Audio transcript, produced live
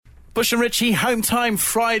Bush and Richie, home time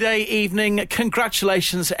Friday evening.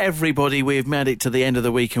 Congratulations, everybody. We've made it to the end of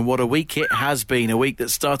the week, and what a week it has been. A week that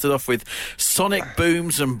started off with sonic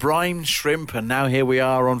booms and brine shrimp, and now here we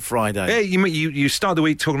are on Friday. Yeah, you started the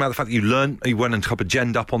week talking about the fact that you went and top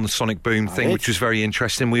agenda up on the sonic boom thing, which was very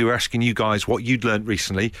interesting. We were asking you guys what you'd learnt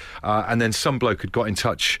recently, and then some bloke had got in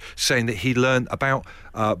touch saying that he learnt about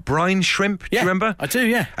brine shrimp. Do you remember? I do,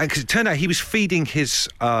 yeah. And because it turned out he was feeding his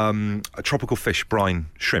tropical fish brine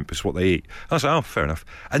shrimp is what they eat. I was like, oh, fair enough.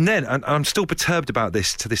 And then, and I'm still perturbed about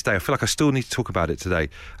this to this day, I feel like I still need to talk about it today,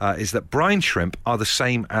 is that brine shrimp are the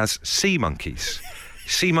same as sea monkeys.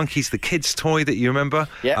 Sea Monkeys, the kids' toy that you remember.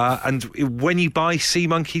 Yeah. And when you buy Sea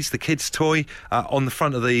Monkeys, the kids' toy, on the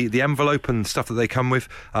front of the envelope and stuff that they come with,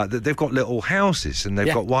 they've got little houses and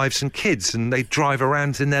they've got wives and kids, and they drive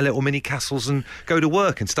around in their little mini castles and go to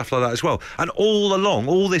work and stuff like that as well. And all along,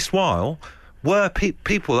 all this while,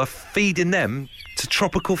 people are feeding them to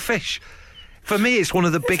tropical fish. For me, it's one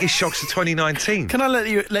of the biggest shocks of 2019. Can I let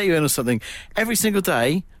you in on something? Every single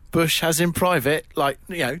day, Bush has in private, like,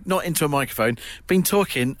 not into a microphone, been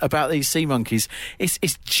talking about these sea monkeys.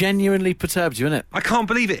 It's genuinely perturbed you, isn't it? I can't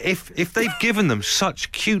believe it. If they've given them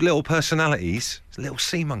such cute little personalities, little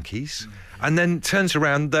sea monkeys, and then turns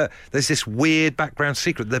around that there's this weird background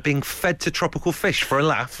secret. They're being fed to tropical fish for a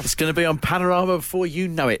laugh. It's going to be on Panorama before you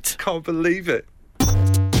know it. Can't believe it.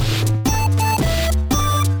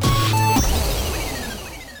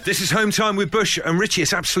 This is Home Time with Bush and Richie.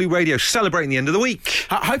 It's Absolute Radio, celebrating the end of the week.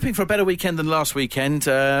 Hoping for a better weekend than last weekend.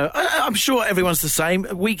 I'm sure everyone's the same.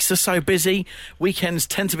 Weeks are so busy. Weekends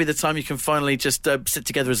tend to be the time you can finally just sit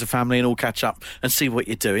together as a family and all catch up and see what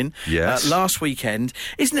you're doing. Yes. Last weekend,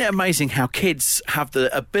 isn't it amazing how kids have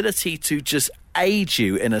the ability to just age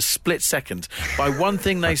you in a split second by one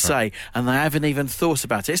thing they say, and they haven't even thought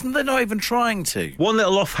about it. They're not even trying to. One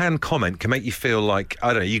little offhand comment can make you feel like,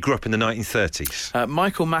 I don't know, you grew up in the 1930s.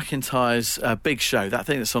 Michael McIntyre's Big Show, that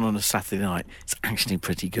thing that's on a Saturday night, it's actually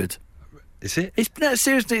pretty good. Is it?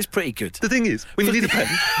 Seriously, it's pretty good. The thing is, when you need a pen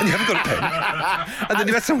and you haven't got a pen, and then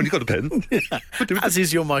you've had someone who's got a pen. As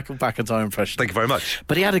is your Michael McIntyre impression. Thank you very much.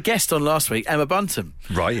 But he had a guest on last week, Emma Bunton.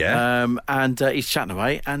 Right, yeah. And he's chatting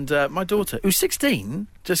away, and my daughter, who's 16,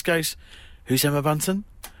 just goes, "Who's Emma Bunton?"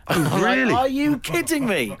 Oh, really? Are you kidding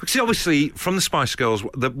me? Because obviously, from the Spice Girls,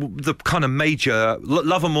 the kind of major,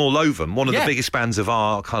 love 'em or loathe 'em, one of the biggest bands of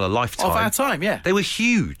our kind of lifetime. Of our time, yeah. They were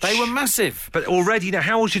huge. They were massive. But already, now,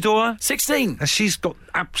 how old's your daughter? 16. And she's got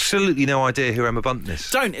absolutely no idea who Emma Bunton is.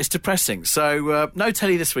 Don't, it's depressing. So, no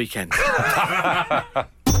telly this weekend.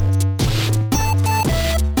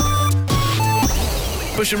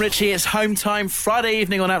 Bush and Richie, it's home time Friday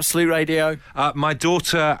evening on Absolute Radio. My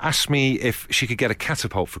daughter asked me if she could get a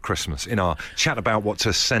catapult for Christmas in our chat about what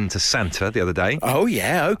to send to Santa the other day. Oh,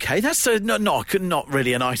 yeah, OK. That's not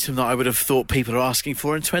really an item that I would have thought people are asking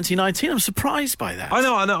for in 2019. I'm surprised by that. I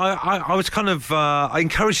know. I was kind of... I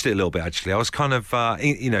encouraged it a little bit, actually. I was kind of,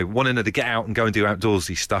 wanting her to get out and go and do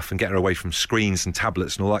outdoorsy stuff and get her away from screens and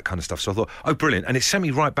tablets and all that kind of stuff. So I thought, oh, brilliant. And it sent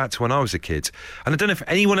me right back to when I was a kid. And I don't know if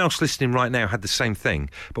anyone else listening right now had the same thing,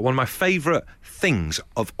 but one of my favourite things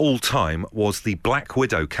of all time was the Black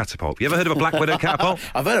Widow catapult. You ever heard of a Black Widow catapult?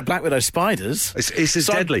 I've heard of Black Widow spiders. It's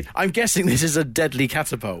deadly. I'm guessing this is a deadly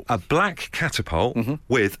catapult. A black catapult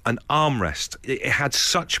with an armrest. It had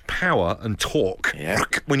such power and torque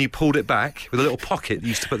when you pulled it back with a little pocket you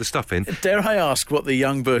used to put the stuff in. Dare I ask what the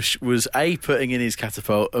young Bush was A, putting in his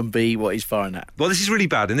catapult, and B, what he's firing at? Well, this is really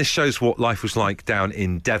bad, and this shows what life was like down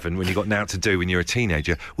in Devon when you got out to do when you were a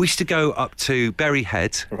teenager. We used to go up to Berry Head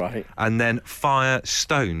and then fire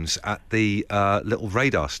stones at the little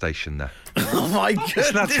radar station there. Oh my goodness,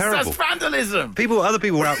 isn't that terrible? That's vandalism. Other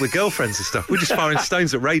people were out with girlfriends and stuff. We're just firing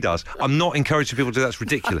stones at radars. I'm not encouraging people to do that. That's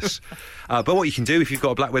ridiculous. But what you can do if you've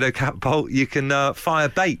got a Black Widow catapult, you can fire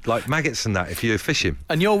bait like maggots and that if you're fishing.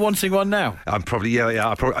 And you're wanting one now? I'm probably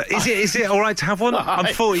Is it all right to have one?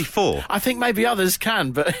 I'm 44. I think maybe others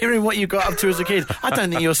can, but hearing what you got up to as a kid, I don't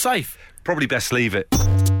think you're safe. Probably best leave it.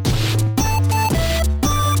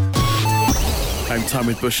 Home time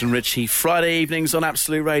with Bush and Richie, Friday evenings on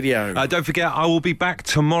Absolute Radio. Don't forget, I will be back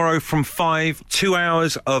tomorrow from 5, 2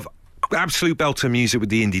 hours of absolute belter music with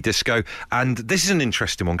the indie disco. And this is an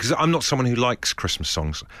interesting one because I'm not someone who likes Christmas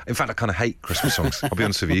songs. In fact, I kind of hate Christmas songs, I'll be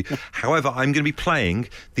honest with you. However, I'm going to be playing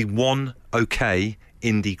the one OK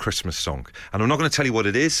indie Christmas song, and I'm not going to tell you what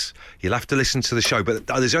it is. You'll have to listen to the show, but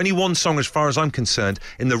there's only one song as far as I'm concerned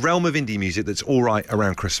in the realm of indie music that's all right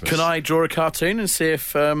around Christmas. Can I draw a cartoon and see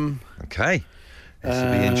if okay, this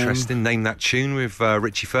will be interesting. Name that tune with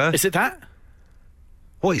Richie first. Is it that?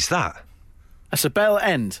 What is that? That's a bell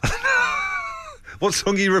end. What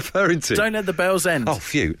song are you referring to? Don't Let the Bells End. Oh,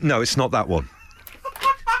 phew. No, it's not that one.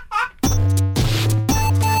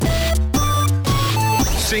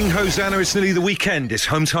 Sing Hosanna, it's nearly the weekend. It's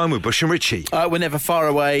Home Time with Bush and Richie. We're never far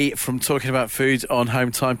away from talking about food on Home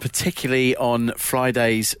Time, particularly on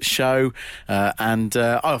Friday's show. And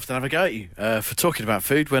I often have a go at you for talking about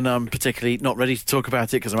food when I'm particularly not ready to talk about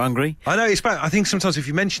it because I'm hungry. I know, it's bad. I think sometimes if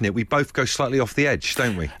you mention it, we both go slightly off the edge,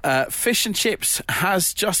 don't we? Fish and chips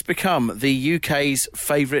has just become the UK's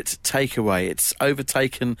favourite takeaway. It's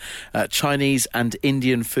overtaken Chinese and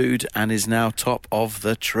Indian food and is now top of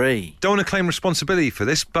the tree. Don't want to claim responsibility for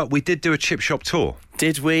this, but we did do a chip shop tour.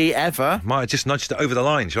 Did we ever? Might have just nudged it over the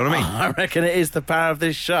line, do you know what I mean? I reckon it is the power of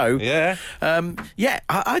this show. Yeah.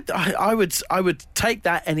 I would take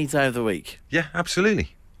that any day of the week. Yeah,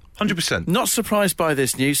 absolutely. 100%. Not surprised by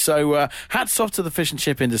this news, so hats off to the fish and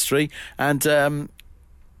chip industry. And,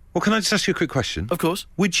 Well, can I just ask you a quick question? of course,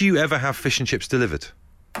 Would you ever have fish and chips delivered?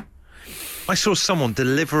 I saw someone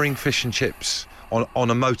delivering fish and chips on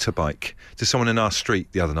a motorbike to someone in our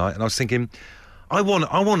street the other night, and I was thinking, I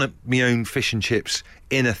want my own fish and chips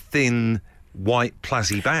in a thin, white,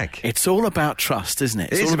 plazzy bag. it's all about trust, isn't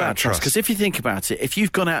it? It's It is all about trust. Because if you think about it, if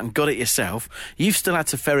you've gone out and got it yourself, you've still had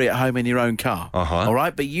to ferry it home in your own car. Uh-huh. All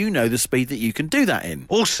right? But you know the speed that you can do that in.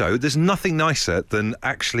 Also, there's nothing nicer than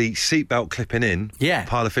actually seatbelt clipping in Yeah. a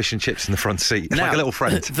pile of fish and chips in the front seat. It's like Now, a little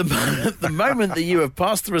friend. The moment that you have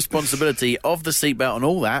passed the responsibility of the seatbelt and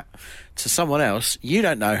all that to someone else, you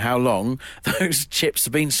don't know how long those chips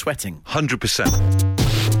have been sweating. 100%.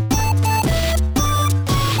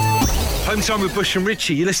 Home Time with Bush and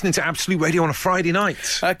Richie. You're listening to Absolute Radio on a Friday night.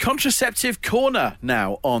 Contraceptive corner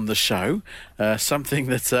now on the show. Something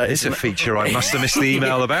that It's a feature I must have missed the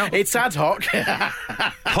email about. It's ad hoc.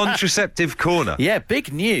 Contraceptive corner. Yeah,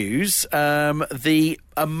 big news. A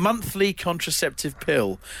monthly contraceptive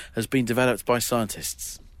pill has been developed by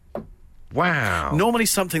scientists. Wow. Normally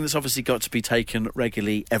something that's obviously got to be taken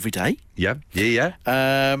regularly every day. Yeah.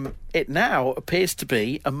 It now appears to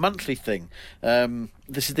be a monthly thing.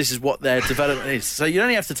 This is what their development is. So you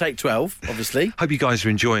only have to take 12, obviously. Hope you guys are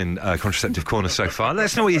enjoying Contraceptive Corner so far. Let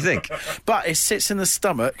us know what you think. But it sits in the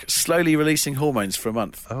stomach, slowly releasing hormones for a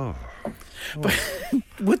month. Oh. But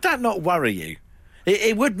would that not worry you?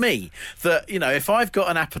 It would me that, you know, if I've got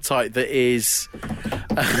an appetite that is...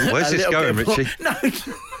 Where's this going, Richie? No.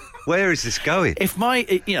 Where is this going? If my,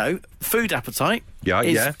 food appetite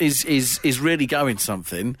is really going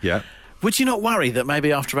something... Yeah. Would you not worry that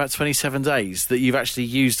maybe after about 27 days that you've actually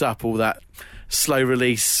used up all that slow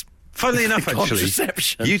release Funnily enough, actually,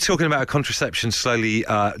 contraception? you talking about a contraception slowly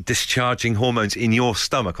discharging hormones in your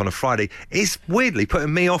stomach on a Friday is weirdly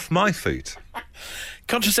putting me off my food.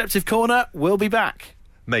 Contraceptive Corner, we'll be back.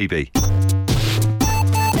 Maybe.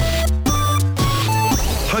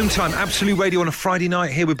 Home Time, Absolute Radio on a Friday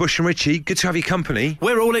night here with Bush and Richie. Good to have your company.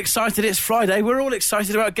 We're all excited it's Friday. We're all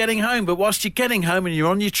excited about getting home. But whilst you're getting home and you're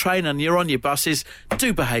on your train and you're on your buses,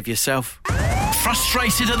 do behave yourself.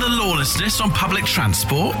 Frustrated at the lawlessness on public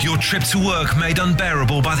transport? Your trip to work made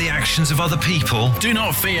unbearable by the actions of other people? Do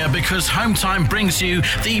not fear, because Home Time brings you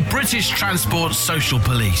the British Transport Social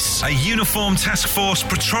Police. A uniformed task force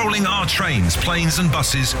patrolling our trains, planes and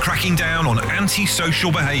buses, cracking down on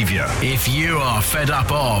antisocial behaviour. If you are fed up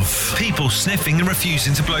of People sniffing and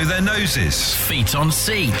refusing to blow their noses. feet on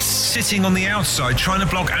seats, Sitting on the outside trying to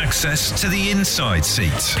block access to the inside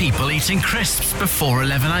seat. people eating crisps before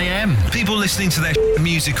 11 a.m. People listening to their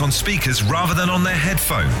music on speakers rather than on their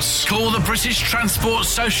headphones. Call the British Transport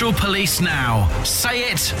Social Police now.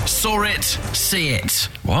 Say it, saw it, see it.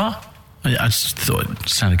 What? I just thought it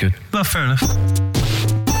sounded good. No, fair enough.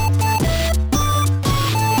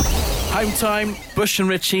 Home Time, Bush and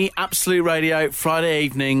Richie, Absolute Radio, Friday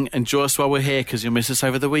evening. Enjoy us while we're here, because you'll miss us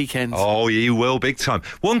over the weekend. Oh, you will, big time.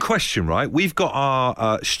 One question, right? We've got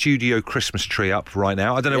our studio Christmas tree up right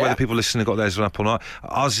now. I don't know whether people listening have got theirs up or not.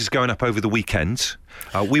 Ours is going up over the weekend.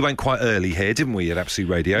 We went quite early here, didn't we, at Absolute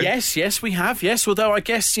Radio? Yes, we have. Yes, although I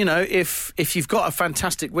guess, if you've got a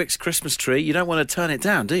fantastic Wickes Christmas tree, you don't want to turn it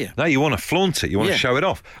down, do you? No, you want to flaunt it. You want Yeah. to show it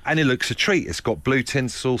off. And it looks a treat. It's got blue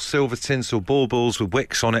tinsel, silver tinsel, baubles with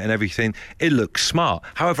Wickes on it and everything. It looks smart.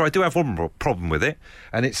 However, I do have one problem with it,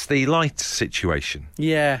 and it's the light situation.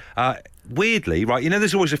 Yeah. Weirdly, right,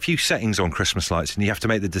 there's always a few settings on Christmas lights, and you have to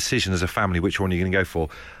make the decision as a family which one you're going to go for.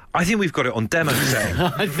 I think we've got it on demo setting.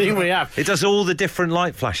 I think we have. It does all the different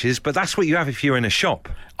light flashes, but that's what you have if you're in a shop.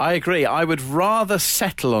 I agree. I would rather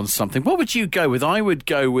settle on something. What would you go with? I would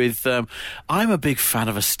go with, I'm a big fan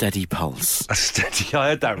of a steady pulse. A steady, I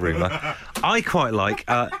heard that rumour. I quite like,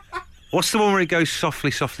 what's the one where it goes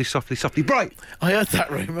softly, softly, softly, softly, bright? I heard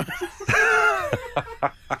that rumour.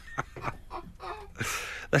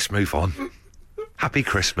 Let's move on. Happy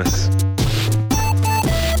Christmas.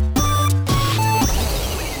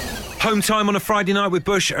 Home time on a Friday night with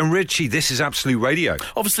Bush and Richie. This is Absolute Radio.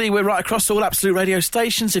 Obviously, we're right across all Absolute Radio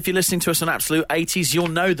stations. If you're listening to us on Absolute 80s, you'll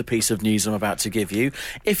know the piece of news I'm about to give you.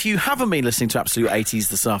 If you haven't been listening to Absolute 80s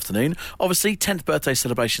this afternoon, obviously, 10th birthday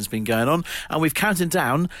celebration's been going on, and we've counted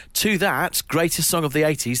down to that greatest song of the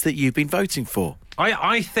 80s that you've been voting for.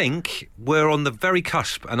 I think we're on the very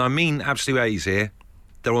cusp, and I mean Absolute 80s here.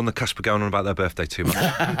 They're on the cusp of going on about their birthday too much.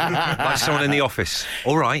 Like someone in the office.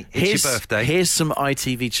 All right, it's your birthday. Here's some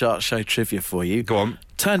ITV chart show trivia for you. Go on.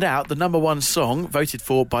 Turned out the number one song voted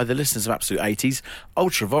for by the listeners of Absolute 80s,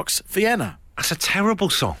 Ultravox Vienna. That's a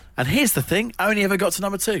terrible song. And here's the thing, only ever got to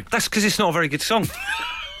number 2. That's because it's not a very good song.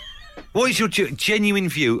 What is your genuine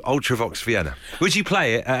view, Ultravox Vienna? Would you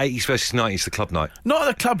play it at 80s versus 90s, the club night? Not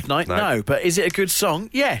at the club night, no. But is it a good song?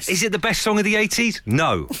 Yes. Is it the best song of the 80s?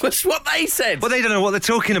 No. That's what they said. Well, they don't know what they're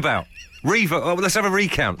talking about. Let's have a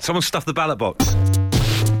recount. Someone stuff the ballot box.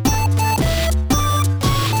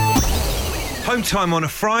 Home time on a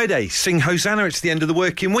Friday. Sing Hosanna, it's the end of the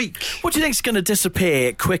working week. What do you think is going to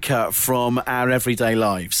disappear quicker from our everyday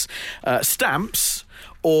lives? Stamps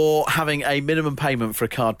or having a minimum payment for a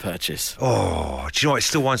card purchase? Oh, do you know what? It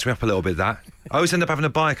still winds me up a little bit, that. I always end up having to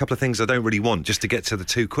buy a couple of things I don't really want just to get to the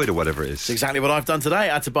 £2 or whatever it is. That's exactly what I've done today.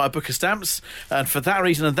 I had to buy a book of stamps, and for that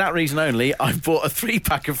reason and that reason only, I've bought a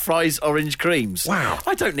 3-pack of Fry's orange creams. Wow.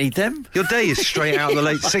 I don't need them. Your day is straight out of the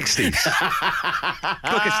late 60s.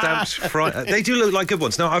 Book of stamps, they do look like good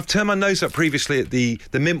ones. Now, I've turned my nose up previously at the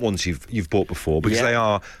mint ones you've bought before, because they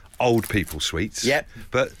are old people sweets. Yep.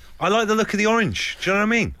 But I like the look of the orange. Do you know what I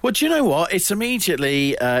mean? Well, do you know what? It's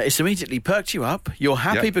immediately perked you up. You're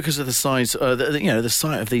happy because of the size, the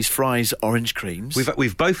sight of these Fry's orange creams.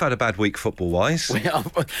 We've both had a bad week football-wise. We've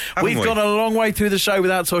gone a long way through the show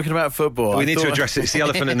without talking about football. We need to address it. It's the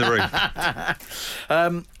elephant in the room.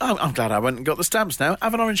 I'm glad I went and got the stamps now.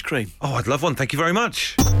 Have an orange cream. Oh, I'd love one. Thank you very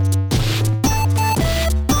much.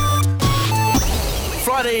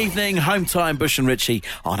 Friday evening, home time, Bush and Richie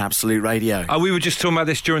on Absolute Radio. We were just talking about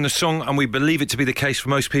this during the song, and we believe it to be the case for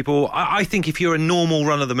most people. I think if you're a normal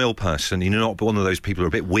run-of-the-mill person, you're not one of those people who are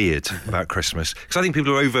a bit weird about Christmas, because I think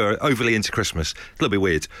people who are overly into Christmas, a little bit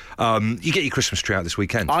weird. You get your Christmas tree out this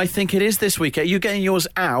weekend. I think it is this weekend. You're getting yours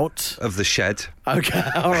out of the shed. Okay,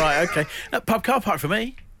 all right, okay. Pub car park for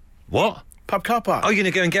me. What? Pub car park. Oh, you're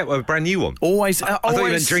going to go and get a brand new one? Always. I thought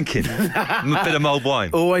you meant drinking. A bit of mulled wine.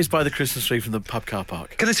 Always buy the Christmas tree from the pub car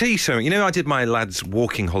park. Can I tell you something? You know, I did my lad's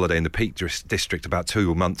walking holiday in the Peak District about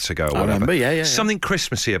 2 months ago or whatever. I remember, yeah. Something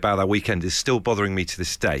Christmassy about that weekend is still bothering me to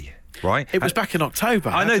this day. Right? It was back in October.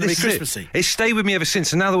 I know, this is Christmassy. It's stayed with me ever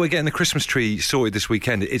since, and now that we're getting the Christmas tree sorted this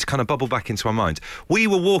weekend, it's kind of bubbled back into my mind. We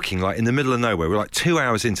were walking like in the middle of nowhere. We're like 2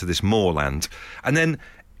 hours into this moorland, and then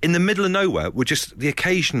in the middle of nowhere were just the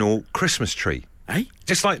occasional Christmas tree. Eh?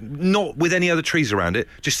 Just like not with any other trees around it,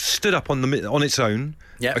 just stood up on its own.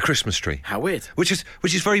 Yep. A Christmas tree. How weird. Which is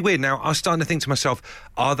very weird. Now, I was starting to think to myself,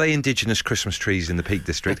 are they indigenous Christmas trees in the Peak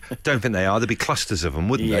District? Don't think they are. There'd be clusters of them,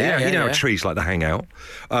 wouldn't they? Yeah, you know how trees like to hang out.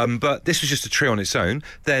 But this was just a tree on its own.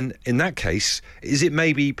 Then, in that case, is it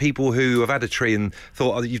maybe people who have had a tree and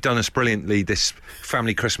thought, oh, you've done us brilliantly this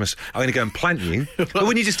family Christmas, I'm going to go and plant you? But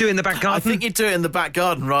wouldn't you just do it in the back garden? I think you'd do it in the back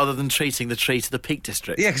garden rather than treating the tree to the Peak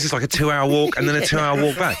District. Yeah, because it's like a 2-hour walk and then a 2-hour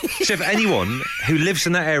walk back. So if anyone who lives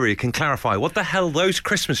in that area can clarify what the hell those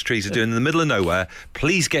Christmas trees are doing in the middle of nowhere,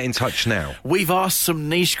 please get in touch now. We've asked some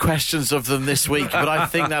niche questions of them this week, but I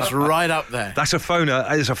think that's right up there. That's a phoner.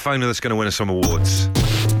 It's a phoner that's going to win us some awards.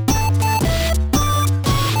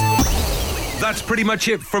 That's pretty much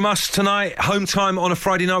it from us tonight. Home time on a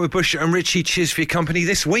Friday night with Bush and Richie. Cheers for your company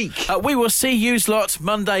this week. We will see yous lot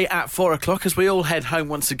Monday at 4 o'clock as we all head home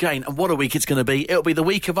once again. And what a week it's going to be. It'll be the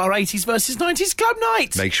week of our 80s versus 90s club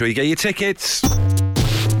night. Make sure you get your tickets.